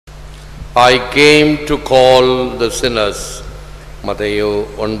I came to call the sinners. மத்தேயு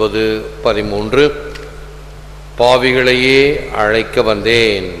 9:13. பாவிகளையே அழைக்க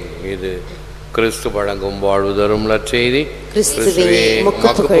வந்தேன். இது கிறிஸ்து வழங்கும் வாழ்வு தரும் நற்செய்தி. கிறிஸ்துவே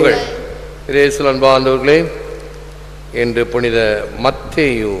மக்குப்புகழ். இயேசுவில் அன்பார்ந்தவர்களே, இன்று புனித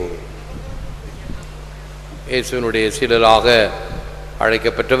மத்தேயு இயேசுவினுடைய சீடராக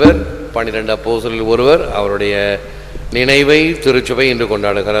அழைக்கப்பட்டவர், 12 அப்போஸ்தலரில் ஒருவர். அவருடைய நினைவை திருச்சபை இன்று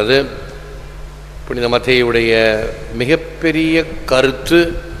கொண்டாடுகிறது. புனித மத்தேயுடைய மிகப்பெரிய கருத்து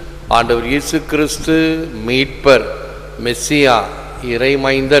ஆண்டவர் இயேசு கிறிஸ்து மீட்பர், மெஸ்ஸியா,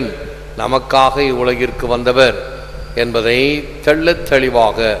 இறைமைந்தன், நமக்காக இவ்வுலகிற்கு வந்தவர் என்பதை தெள்ளத்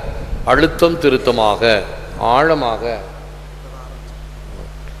தெளிவாக, அழுத்தம் திருத்தமாக,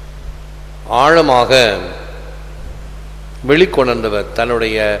 ஆழமாக வெளிக்கொணர்ந்தவர்.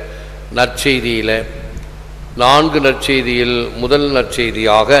 தன்னுடைய நற்செய்தியில் 4 நற்செய்தியில் முதல்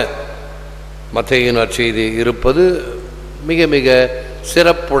நற்செய்தியாக மத்தேயு நற்செய்தி இருப்பது மிக மிக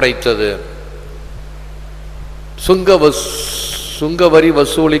சிறப்புடைத்தது. சுங்கவரி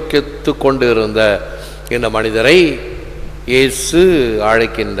வசூலித்து கொண்டிருந்த இந்த மனிதரை இயேசு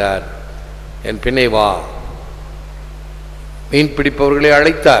அழைக்கின்றார். என் பின்னே வா. மீன் பிடிப்பவர்களை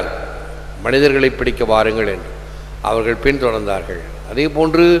அழைத்தார், மனிதர்களை பிடிக்க வாருங்கள் என்று. அவர்கள் பின்தொடர்ந்தார்கள். அதே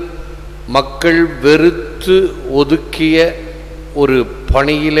போன்று மக்கள் வெறுத்து ஒதுக்கிய ஒரு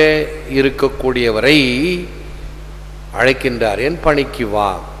பணியிலே இருக்கக்கூடியவரை அழைக்கின்றார். என் பணிக்கு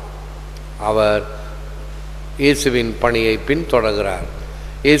வா. அவர் இயேசுவின் பணியை பின்தொடர்கிறார்.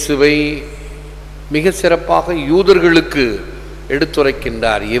 இயேசுவை மிக சிறப்பாக யூதர்களுக்கு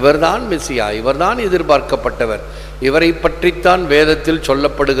எடுத்துரைக்கின்றார். இவர்தான் மெசியா, இவர்தான் எதிர்பார்க்கப்பட்டவர், இவரை பற்றித்தான் வேதத்தில்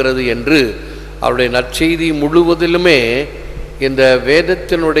சொல்லப்படுகிறது என்று அவருடைய நற்செய்தி முழுவதிலுமே இந்த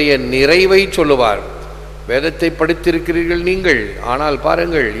வேதத்தினுடைய நிறைவை சொல்லுவார். வேதத்தை படித்திருக்கிறீர்கள் நீங்கள், ஆனால்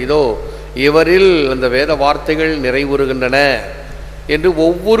பாருங்கள், இதோ இவரில் அந்த வேத வார்த்தைகள் நிறைவுறுகின்றன என்று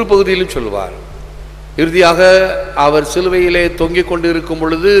ஒவ்வொரு பகுதியிலும் சொல்லுவார். இறுதியாக அவர் சிலுவையிலே தொங்கிக் கொண்டிருக்கும்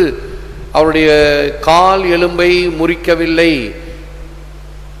பொழுது அவருடைய கால் எலும்பை முறிக்கவில்லை.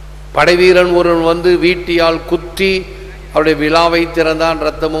 படைவீரன் ஒருவன் வந்து வீட்டியால் குத்தி அவருடைய விழாவை திறந்தான்,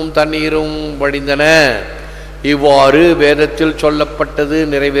 இரத்தமும் தண்ணீரும் வடிந்தன. இவ்வாறு வேதத்தில் சொல்லப்பட்டது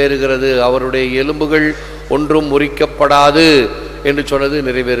நிறைவேறுகிறது. அவருடைய எலும்புகள் ஒன்றும் முறிக்கப்படாது என்று சொன்னது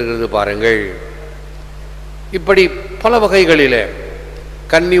நிறைவேறுகிறது. பாருங்கள், இப்படி பல வகைகளிலே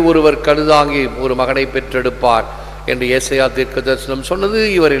கன்னி ஒருவர் கழுதாங்கி ஒரு மகனை பெற்றெடுப்பார் என்று ஏசாயா தீர்க்கதரிசனம் சொன்னது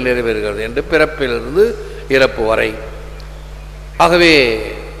இவரில் நிறைவேறுகிறது என்று, பிறப்பிலிருந்து இறப்பு வரை. ஆகவே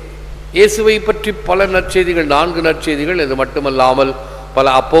இயேசுவை பற்றி பல நற்செய்திகள், 4 நற்செய்திகள், இது மட்டுமல்லாமல் பல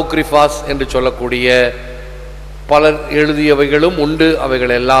அப்போக்ரிஃபாஸ் என்று சொல்லக்கூடிய பலர் எழுதியவைகளும் உண்டு.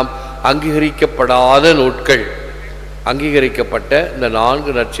 அவைகள் எல்லாம் அங்கீகரிக்கப்படாத நூட்கள். அங்கீகரிக்கப்பட்ட இந்த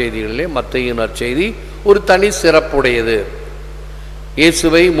 4 நற்செய்திகளிலே மத்தேயு நற்செய்தி ஒரு தனி சிறப்புடையது.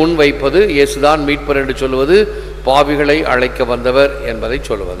 இயேசுவை முன் வைப்பது, இயேசுதான் மீட்பர் என்று சொல்வது, பாவிகளை அழைக்க வந்தவர் என்பதை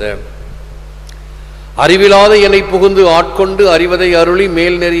சொல்வது. அறிவிலாத என்னை புகுந்து ஆட்கொண்டு அறிவதை அருளி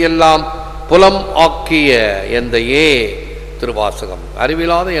மேல் நெறியெல்லாம் புலம் ஆக்கிய எந்தையே. திருவாசகம்.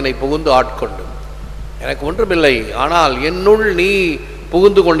 அறிவிலாத என்னை புகுந்து ஆட்கொண்டு, எனக்கு ஒன்றுமில்லை, ஆனால் என்னுள் நீ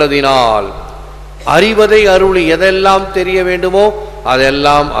புகுந்து கொண்டதினால் அறிவதை அருளி, எதெல்லாம் தெரிய வேண்டுமோ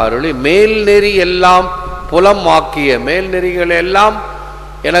அதெல்லாம் அருளி மேல் நெறி எல்லாம் புலம் ஆக்கிய, மேல் நெறிகள் எல்லாம்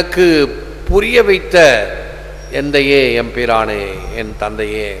எனக்கு புரிய வைத்த எந்தையே, எம்பிரானே, என்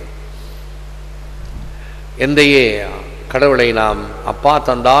தந்தையே. எந்தையே, கடவுளை நாம் அப்பா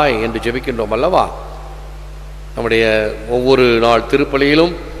தந்தாய் என்று ஜெபிக்கின்றோம் அல்லவா? நம்முடைய ஒவ்வொரு நாள்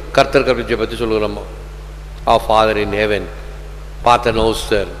திருப்பலியிலும் கர்த்தர் கர்த்தர் ஜெபத்தை சொல்கிறோம். Our Father in heaven, Pater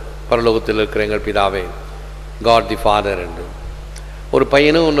Noster, பரலோகத்தில் இருக்கிற எங்கள் பிதாவே, God the Father என்று. ஒரு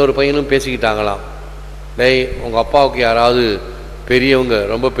பையனும் இன்னொரு பையனும் பேசிக்கிட்டாங்களாம். டேய், உங்கள் அப்பாவுக்கு யாராவது பெரியவங்க,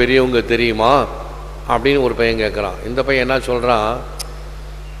 ரொம்ப பெரியவங்க தெரியுமா அப்படின்னு ஒரு பையன் கேட்குறான். இந்த பையன் என்ன சொல்கிறான்,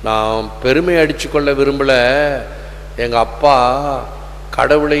 நான் பெருமை அடிச்சுக்கொள்ள விரும்பலை, எங்கள் அப்பா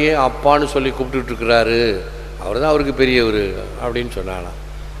கடவுளையே அப்பான்னு சொல்லி கூப்பிட்டுருக்கிறாரு, அவர் தான் அவருக்கு பெரியவர் அப்படின்னு சொன்னானா.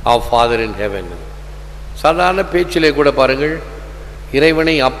 Our Father in heaven. சாதாரண பேச்சிலே கூட பாருங்கள்,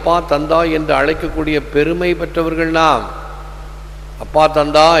 இறைவனை அப்பா தந்தாய் என்று அழைக்கக்கூடிய பெருமை பெற்றவர்கள் நாம், அப்பா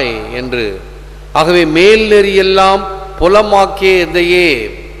தந்தாய் என்று. ஆகவே மேல் நெறி எல்லாம் புலமாக்கிய எந்தையே.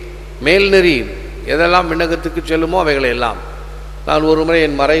 மேல் நெறி எதெல்லாம் விண்ணகத்துக்கு செல்லுமோ அவைகளை எல்லாம். நான் ஒரு முறை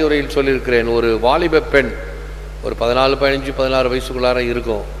என் மறையுரையில் சொல்லியிருக்கிறேன். ஒரு வாலிப பெண், ஒரு 14, 15, 16 வயசுக்குள்ளார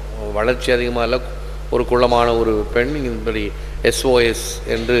இருக்கும், வளர்ச்சி அதிகமாக இல்லை, ஒரு குள்ளமான ஒரு பெண். இப்படி SOS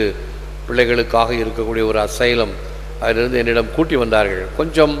என்று பிள்ளைகளுக்காக இருக்கக்கூடிய ஒரு அசைலம், அதிலிருந்து என்னிடம் கூட்டி வந்தார்கள்.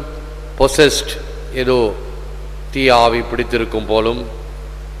 கொஞ்சம் பொசஸ்ட், ஏதோ தீ ஆவி பிடித்திருக்கும் போலும்,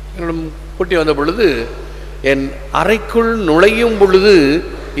 என்னிடம் கூட்டி வந்த பொழுது என் அறைக்குள் நுழையும் பொழுது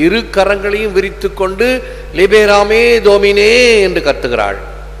இரு கரங்களையும் விரித்து கொண்டு லிபேராமே தோமினே என்று கத்துகிறாள்.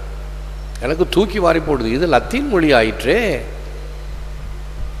 எனக்கு தூக்கி வாரி போடுது. இது லத்தீன் மொழி ஆயிற்றே.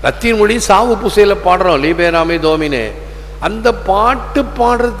 லத்தீன் மொழி சாவு பூசையில பாடுறோம் லிபேராமே தோமினே. அந்த பாட்டு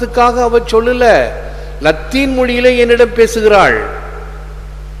பாடுறதுக்காக அவ சொல்லல, லத்தீன் மொழியில என்னிடம் பேசுகிறாள்.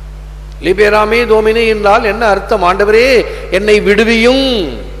 லிபேராமே தோமினே என்றால் என்ன அர்த்தம்? ஆண்டவரே என்னை விடுவியும்,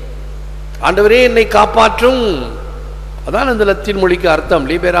 ஆண்டவரே என்னை காப்பாற்றும். அதான் அந்த லத்தீன் மொழிக்கு அர்த்தம்.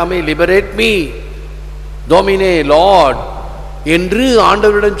 லிபேராமே லிபரேட் மீ, தோமினே லார்ட் என்று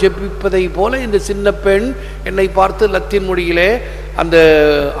ஆண்டவரிடம் ஜெபிப்பதை போல இந்த சின்ன பெண் என்னை பார்த்து லத்தீன் மொழியிலே அந்த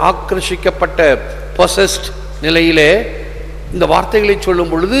ஆக்கிரசிக்கப்பட்ட பொசஸ்ட் நிலையிலே இந்த வார்த்தைகளை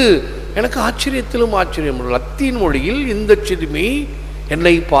சொல்லும் பொழுது எனக்கு ஆச்சரியத்திலும் ஆச்சரியம். லத்தீன் மொழியில் இந்த சிறுமி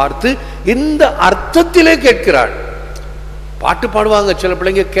என்னை பார்த்து இந்த அர்த்தத்திலே கேட்கிறாள். பாட்டு பாடுவாங்க, சில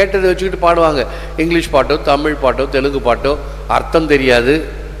பிள்ளைங்க கேட்டதை வச்சுக்கிட்டு பாடுவாங்க. இங்கிலீஷ் பாட்டோ தமிழ் பாட்டோ தெலுங்கு பாட்டோ அர்த்தம் தெரியாது.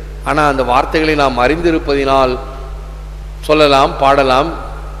 ஆனால் அந்த வார்த்தைகளை நாம் அறிந்திருப்பதினால் சொல்லலாம், பாடலாம்.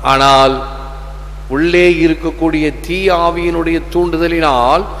 ஆனால் உள்ளே இருக்கக்கூடிய தீ ஆவியினுடைய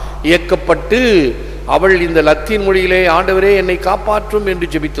தூண்டுதலினால் இயக்கப்பட்டு அவள் இந்த லத்தீன் மொழியிலே ஆண்டவரே என்னை காப்பாற்றும் என்று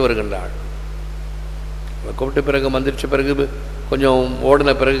ஜெபித்து வருகின்றாள். கூப்பிட்ட பிறகு மந்திரிச்ச பிறகு கொஞ்சம்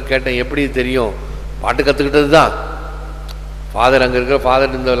ஓடின பிறகு கேட்டேன், எப்படி தெரியும்? பாட்டு கற்றுக்கிட்டது தான். ஃபாதர் அங்கே இருக்கிற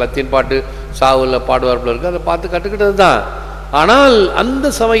ஃபாதர் இந்த லத்தீன் பாட்டு சாவில் பாடுவார்பில் இருக்கு, அதை பார்த்து கற்றுக்கிட்டது தான். ஆனால் அந்த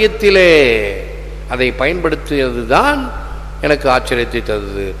சமயத்திலே அதை பயன்படுத்தியது தான் எனக்கு ஆச்சரியத்தை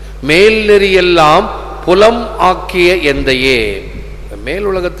தந்தது. மேல் நெறியெல்லாம் புலம் ஆக்கிய எந்தையே, மேல்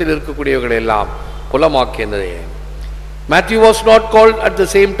உலகத்தில் இருக்கக்கூடியவர்கள் எல்லாம் புலமாக்கிய எந்தையே. Matthew was not called at the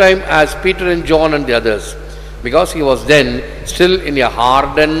same time as Peter and John and the others because he was then still in a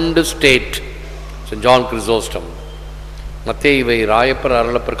hardened state. St. John Chrysostom. மத்தேயுவை Rayappar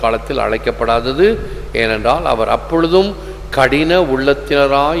அருளப்பர் காலத்தில் அழைக்கப்படாதது ஏனென்றால் அவர் அப்பொழுதும் கடின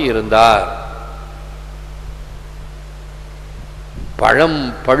உள்ளத்தினராய் இருந்தார். பழம்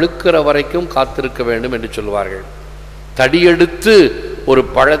பழுக்கிற வரைக்கும் காத்திருக்க வேண்டும் என்று சொல்வார்கள். தடியெடுத்து ஒரு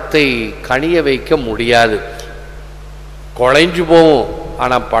பழத்தை கனிய வைக்க முடியாது, குழைஞ்சு போகும்,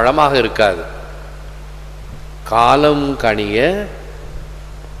 ஆனால் பழமாக இருக்காது. காலம் கனிய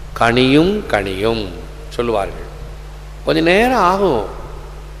கனியும் கனியும் சொல்லுவார்கள், கொஞ்ச நேரம் ஆகும்.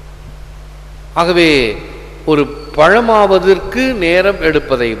 ஆகவே ஒரு பழமாவதற்கு நேரம்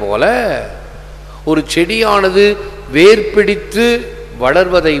எடுப்பதை போல ஒரு செடியானது வேர் பிடித்து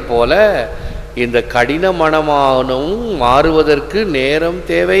வளர்வதை போல இந்த கடின மனமானும் மாறுவதற்கு நேரம்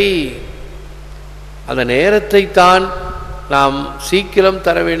தேவை. அந்த நேரத்தை தான் நாம் சீக்கிரம்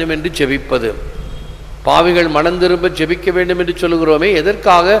தர வேண்டும் என்று ஜெபிப்பது. பாவிகள் மனம் திரும்ப ஜெபிக்க வேண்டும் என்று சொல்லுகிறோமே,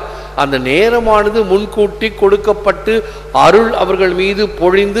 எதற்காக? அந்த நேரமானது முன்கூட்டி கொடுக்கப்பட்டு அருள் அவர்கள் மீது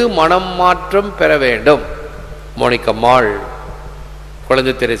பொழிந்து மனம் மாற்றம் பெற வேண்டும். மோனிக்கம்மாள்,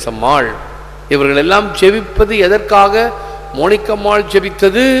 குழந்தை தெரேசம்மாள் இவர்கள் எல்லாம் ஜெபிப்பது எதற்காக? மோனிக்கம்மாள்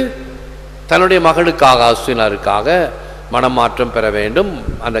ஜெபித்தது தன்னுடைய மகனுக்காக, அஸ்வினாருக்காக மனம் மாற்றம் பெற வேண்டும்,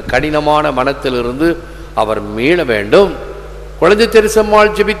 அந்த கடினமான மனத்திலிருந்து அவர் மீள வேண்டும். குழந்தை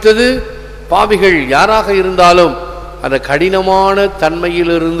தெரேசம்மாள் ஜெபித்தது பாவிகள் யாராக இருந்தாலும் அந்த கடினமான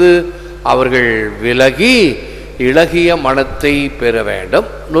தன்மையிலிருந்து அவர்கள் விலகி இளகிய மனத்தை பெற வேண்டும்,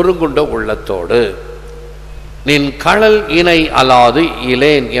 நொறுங்குண்ட உள்ளத்தோடு. நின் கழல் இணை அலாது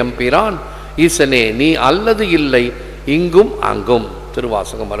இலேன் எம்பிரான் ஈசனே நீ அல்லது இல்லை இங்கும் அங்கும்.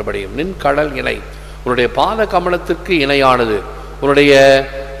 திருவாசகம் மறுபடியும். நின் கடல் இணை, உன்னுடைய பாத கமலத்திற்கு இணையானது, உன்னுடைய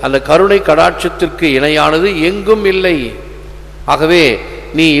அந்த கருணை கடாட்சத்திற்கு இணையானது எங்கும் இல்லை. ஆகவே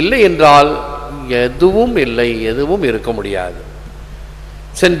நீ இல்லை என்றால் எதுவும் இல்லை, எதுவும் இருக்க முடியாது.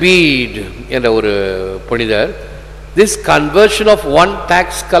 சென்ட் பீட் என்ற ஒரு புனிதர், this conversion of one tax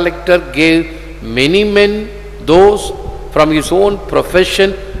collector gave many men, those from his own profession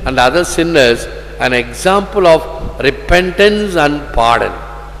and other sinners, an example of repentance and pardon.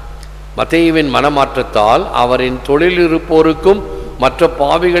 மத்தேயுவின் மனமாற்றத்தால் அவரின் தொழில் இருப்போருக்கும் மற்ற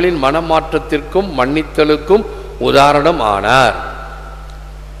பாவிகளின் மனமாற்றத்திற்கும் மன்னித்தலுக்கும் உதாரணம் ஆனார்.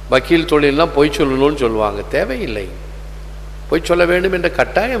 வக்கீல் தொழிலாம் பொய் சொல்லணும்னு சொல்லுவாங்க, தேவையில்லை. பொய் சொல்ல வேண்டும் என்ற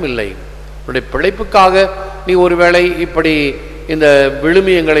கட்டாயம் இல்லை. உன்னுடைய பிழைப்புக்காக நீ ஒருவேளை இப்படி இந்த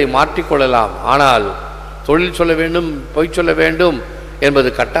விழுமியங்களை மாற்றிக்கொள்ளலாம். ஆனால் தொழில் சொல்ல வேண்டும், பொய் சொல்ல வேண்டும் என்பது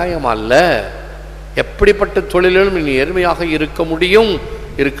கட்டாயம் அல்ல. எப்படிப்பட்ட தொழிலும் நீ எளிமையாக இருக்க முடியும்,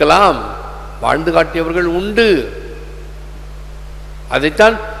 இருக்கலாம். வாழ்ந்து காட்டியவர்கள் உண்டு.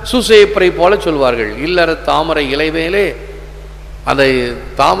 அதைத்தான் சூசையப்பரை போல சொல்வார்கள். இல்லற தாமரை இலை மேலே அந்த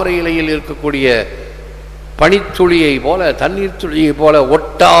தாமரை இலையில் இருக்கக்கூடிய பனித்துளியை போல, தண்ணீர் துளியை போல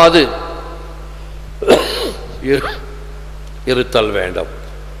ஒட்டாது இருத்தல் வேண்டும்.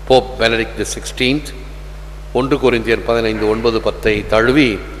 Pope Benedict XVI, 1 Corinthians 15:9-10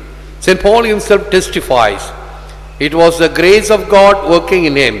 தழுவி, St. Paul himself testifies, it was the grace of God working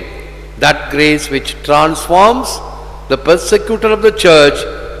in him, that grace which transforms the persecutor of the church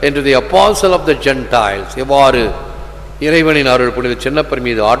into the apostle of the Gentiles. எவ்வாறு இறைவனின் அருள் புனித சின்னப்பர்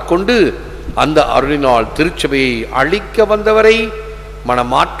மீது ஆட்கொண்டு அந்த அருளினால் திருச்சபையை அழிக்க வந்தவரை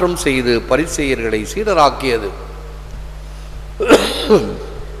மனமாற்றம் செய்து பரிசேயர்களை சீடராக்கியது.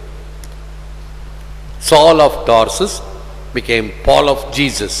 Saul of Tarsus became Paul of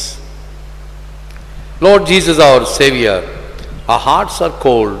Jesus. Lord Jesus, our Savior, our hearts are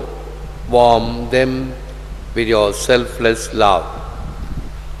cold, warm them with your selfless love.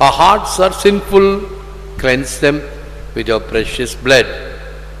 Our hearts are sinful, cleanse them with your precious blood.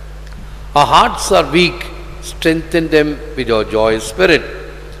 Our hearts are weak, strengthen them with your joyous spirit.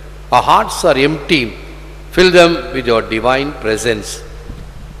 Our hearts are empty, fill them with your divine presence.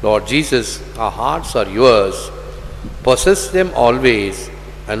 Lord Jesus, our hearts are yours, possess them always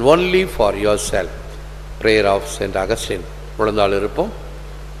and only for yourself. Prayer of St. Augustine. உழந்தாள் இருப்போம்.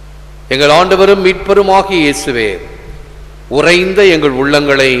 எங்கள் ஆண்டவரும் மீட்பருமாகிய இயேசுவே, உறைந்த எங்கள்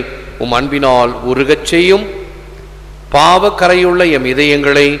உள்ளங்களை உம் அன்பினால் உருகச் செய்யும். பாவக்கரையுள்ள M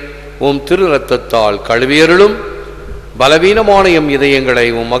இதயங்களை உம் திரு இரத்தத்தால் கழுவியருளும். பலவீனமான எம் இதயங்களை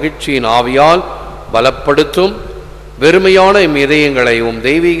உம் மகிழ்ச்சியின் ஆவியால் பலப்படுத்தும். வெறுமையான எம் இதயங்களை உம்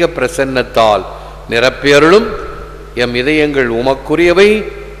தெய்வீக பிரசன்னத்தால் நிரப்பியருளும். எம் இதயங்கள் உமக்குரியவை,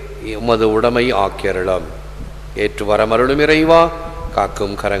 உமது உடைமை ஆக்கியருளும். ஏற்று வரமருளும் இறைவா,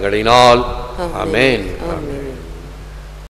 காக்கும் கரங்களினால். ஆமென்.